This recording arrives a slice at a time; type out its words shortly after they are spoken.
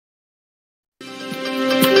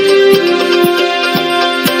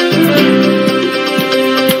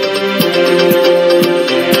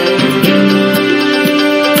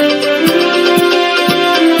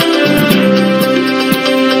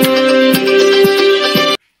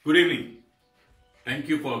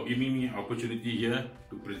you for giving me opportunity here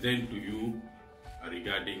to present to you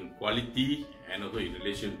regarding quality and also in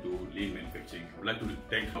relation to lean manufacturing. I would like to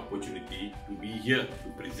thank the opportunity to be here to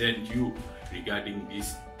present you regarding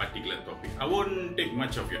this particular topic. I won't take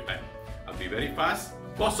much of your time. I'll be very fast.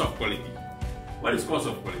 Cost of quality. What is cost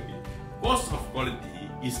of quality? Cost of quality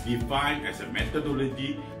is defined as a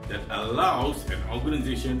methodology that allows an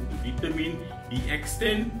organization to determine the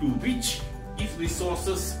extent to which its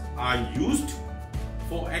resources are used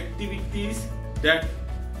for activities that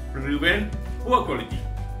prevent poor quality,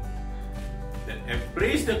 that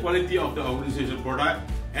appraise the quality of the organizational product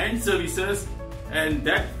and services, and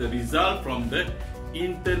that's the result from the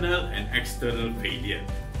internal and external failure.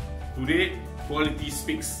 Today, quality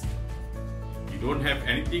speaks. You don't have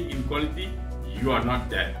anything in quality, you are not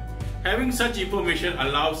there. Having such information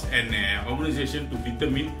allows an organization to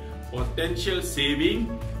determine potential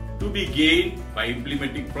saving to be gained by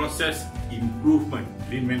implementing process improvement,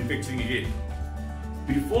 lean manufacturing again.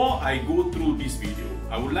 Before I go through this video,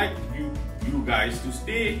 I would like you guys to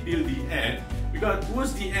stay till the end, because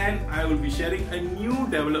towards the end I will be sharing a new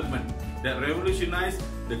development that revolutionizes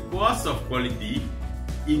the cost of quality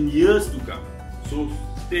in years to come. So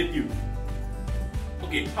stay tuned.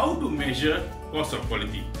 Okay, how to measure cost of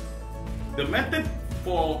quality? The method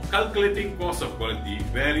for calculating cost of quality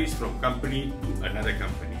varies from company to another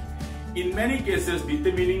company. In many cases,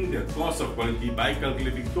 determining the cost of quality by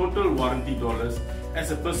calculating total warranty dollars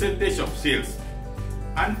as a percentage of sales.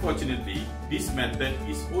 Unfortunately, this method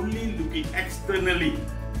is only looking externally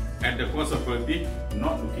at the cost of quality,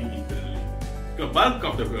 not looking internally. The bulk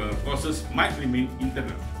of the costs might remain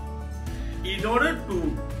internal. In order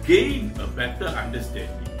to gain a better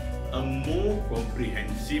understanding, a more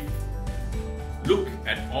comprehensive look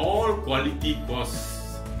at all quality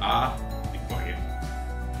costs are required.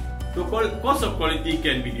 The cost of quality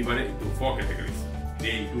can be divided into 4 categories.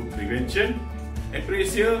 They include prevention,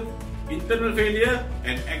 appraisal, internal failure,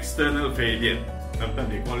 and external failure. Sometimes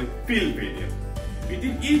they call it field failure.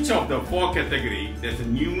 Within each of the 4 categories, there's a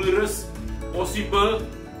numerous possible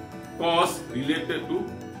costs related to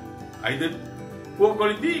either poor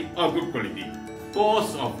quality or good quality.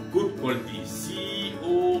 Cost of good quality,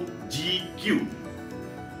 COGQ.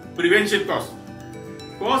 Prevention cost.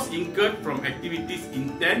 Costs incurred from activities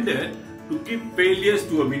intended to keep failures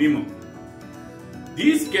to a minimum.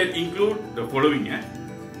 These can include the following.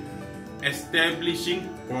 Establishing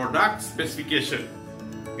product specification.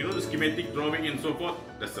 You know, the schematic drawing and so forth,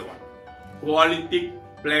 that's the one. Quality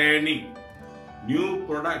planning. New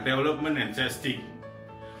product development and testing.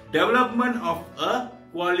 Development of a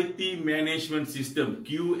quality management system,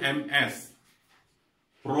 QMS.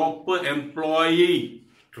 Proper employee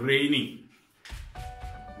training.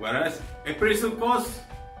 Whereas appraisal costs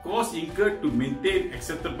incurred to maintain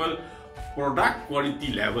acceptable product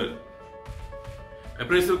quality level.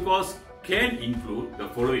 Appraisal costs can include the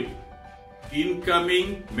following: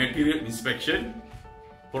 incoming material inspection,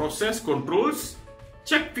 process controls,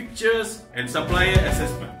 check fixtures, and supplier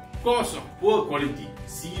assessment. Cost of poor quality,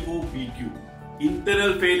 COPQ.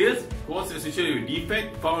 Internal failures, costs associated with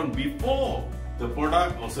defect found before the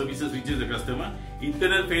product or services reaches the customer.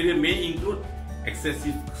 Internal failure may include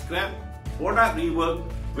excessive scrap, product rework,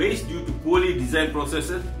 waste due to poorly designed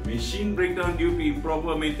processes, machine breakdown due to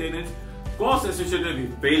improper maintenance, costs associated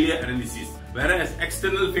with failure analysis. Whereas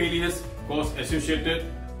external failures, costs associated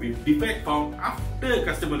with defect found after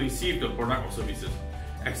customer received the product or services.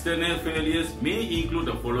 External failures may include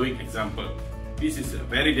the following example. This is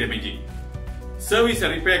very damaging. Service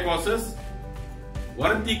and repair costs,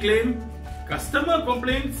 warranty claim, customer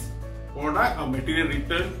complaints, product or material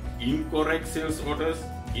return, incorrect sales orders,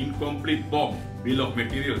 incomplete BOM, bill of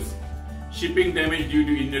materials, shipping damage due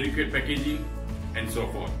to inadequate packaging, and so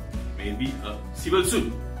forth. Maybe a civil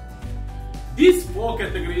suit. These 4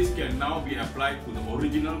 categories can now be applied to the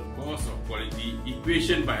original cost of quality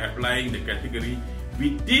equation by applying the category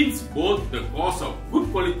within both the cost of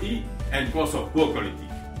good quality and cost of poor quality.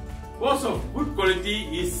 Cost of good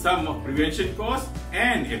quality is sum of prevention cost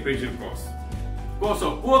and appraisal cost. Cost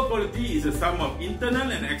of poor quality is a sum of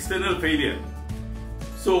internal and external failure.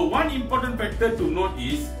 So one important factor to note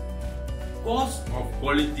is cost of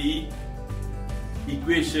quality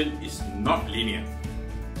equation is not linear.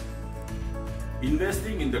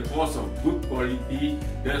 Investing in the cost of good quality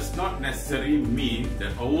does not necessarily mean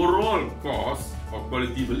that overall cost of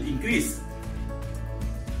quality will increase.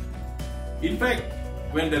 In fact,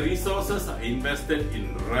 when the resources are invested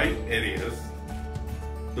in right areas,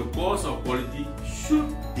 the cost of quality should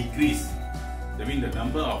decrease. That means the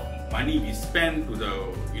number of money we spend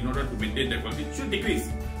in order to maintain the quality should decrease.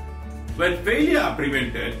 When failure are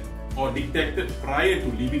prevented, or detected prior to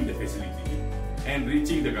leaving the facility and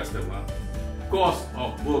reaching the customer, cost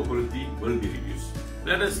of poor quality will be reduced.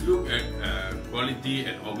 Let us look at quality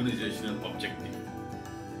and organizational objective.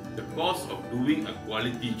 The cost of doing a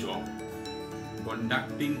quality job,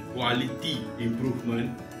 conducting quality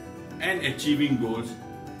improvement and achieving goals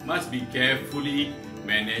must be carefully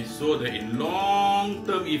managed so that in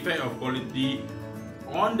long-term effect of quality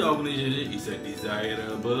on the organization is a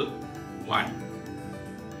desirable one.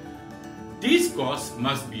 These costs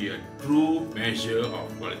must be a true measure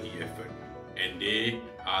of quality effort, and they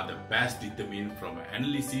are the best determined from an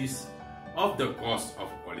analysis of the cost of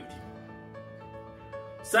quality.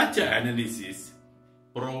 Such an analysis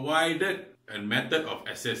provided a method of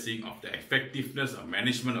assessing of the effectiveness of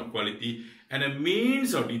management of quality and a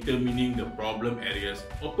means of determining the problem areas,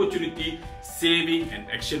 opportunity, saving and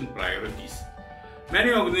action priorities.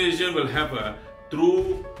 Many organizations will have a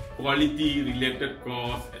true quality related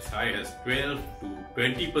cost as high as 12 to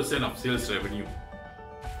 20% of sales revenue,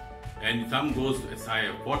 and some goes as high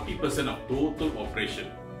as 40% of total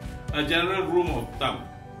operation. A general rule of thumb,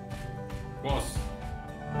 cost.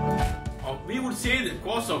 We would say the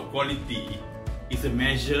cost of quality is a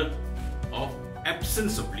measure of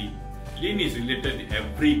absence of lean. Lean is related to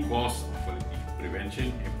every cost of quality: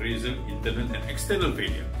 prevention, appraisal, internal and external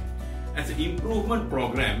failure. As an improvement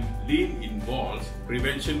program, lean involves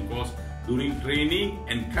prevention costs during training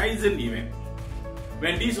and Kaizen event.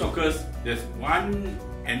 When this occurs, there's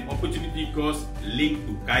an opportunity cost linked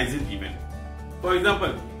to Kaizen event. For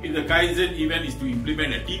example, if the Kaizen event is to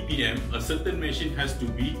implement a TPM, a certain machine has to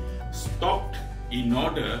be stopped in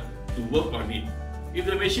order to work on it. If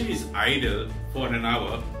the machine is idle for an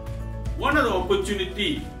hour, one of the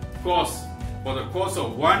opportunity costs for the cost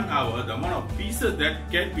of 1 hour, the amount of pieces that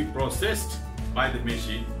can be processed by the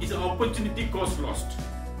machine is an opportunity cost lost.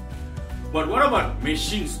 But what about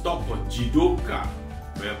machine stop for Jidoka,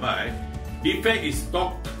 whereby defect is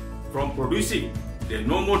stopped from producing? There's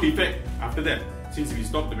no more defect after that since we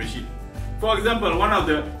stop the machine. For example, one of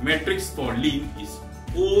the metrics for lean is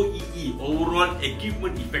OEE, overall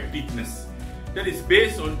equipment effectiveness. That is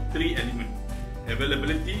based on 3 elements: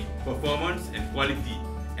 availability, performance and quality.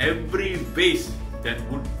 Every waste that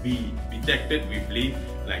would be detected with lean,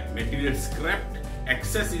 like material scrapped,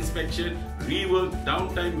 excess inspection, rework,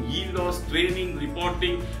 downtime, yield loss, training,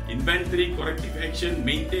 reporting, inventory, corrective action,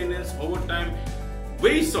 maintenance, overtime,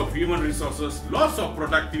 waste of human resources, loss of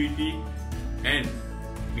productivity, and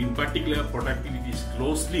in particular productivity is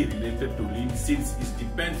closely related to lean since it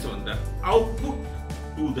depends on the output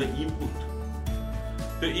to the input.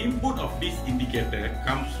 The input of this indicator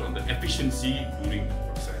comes from the efficiency during the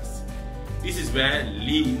process. This is where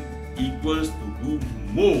lean equals to do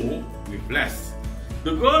more with less.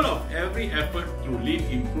 The goal of every effort through lean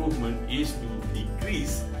improvement is to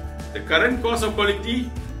decrease the current cost of quality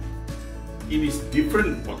in its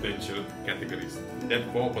different potential categories. That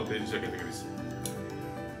 4 potential categories.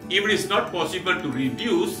 If it is not possible to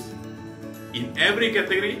reduce in every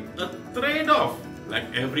category, a trade-off like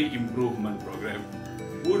every improvement program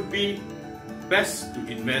would be best to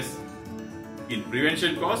invest in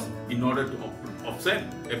prevention costs in order to offset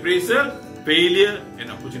appraisal, failure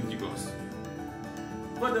and opportunity costs.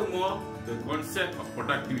 Furthermore, the concept of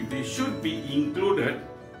productivity should be included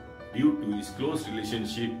due to its close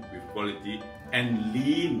relationship with quality and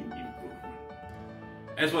lean improvement.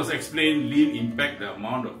 As was explained, lean impacts the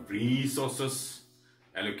amount of resources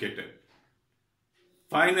allocated.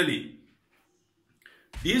 Finally,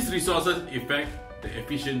 these resources affect the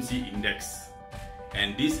efficiency index,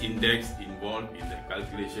 and this index involved in the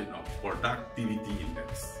calculation of productivity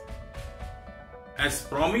index. As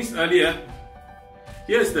promised earlier,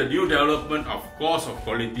 here's the new development of cost of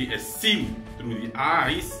quality as seen through the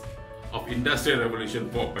eyes of Industrial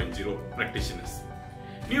Revolution 4.0 practitioners.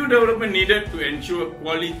 New development needed to ensure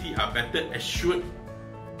quality are better assured.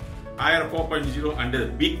 IR 4.0 under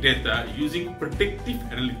big data using predictive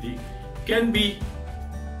analytics can be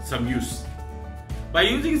some use. By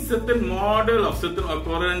using certain model of certain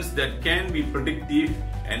occurrence that can be predictive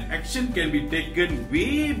and action can be taken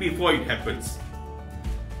way before it happens.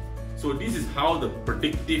 So this is how the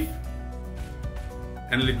predictive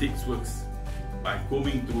analytics works, by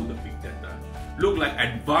combing through the big data. Look like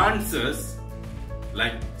advances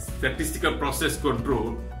like statistical process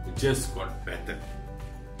control just got better.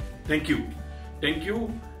 Thank you. Thank you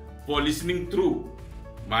for listening through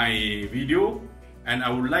my video, and I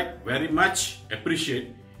would like very much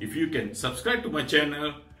appreciate if you can subscribe to my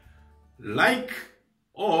channel, like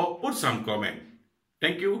or put some comment.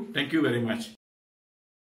 Thank you very much.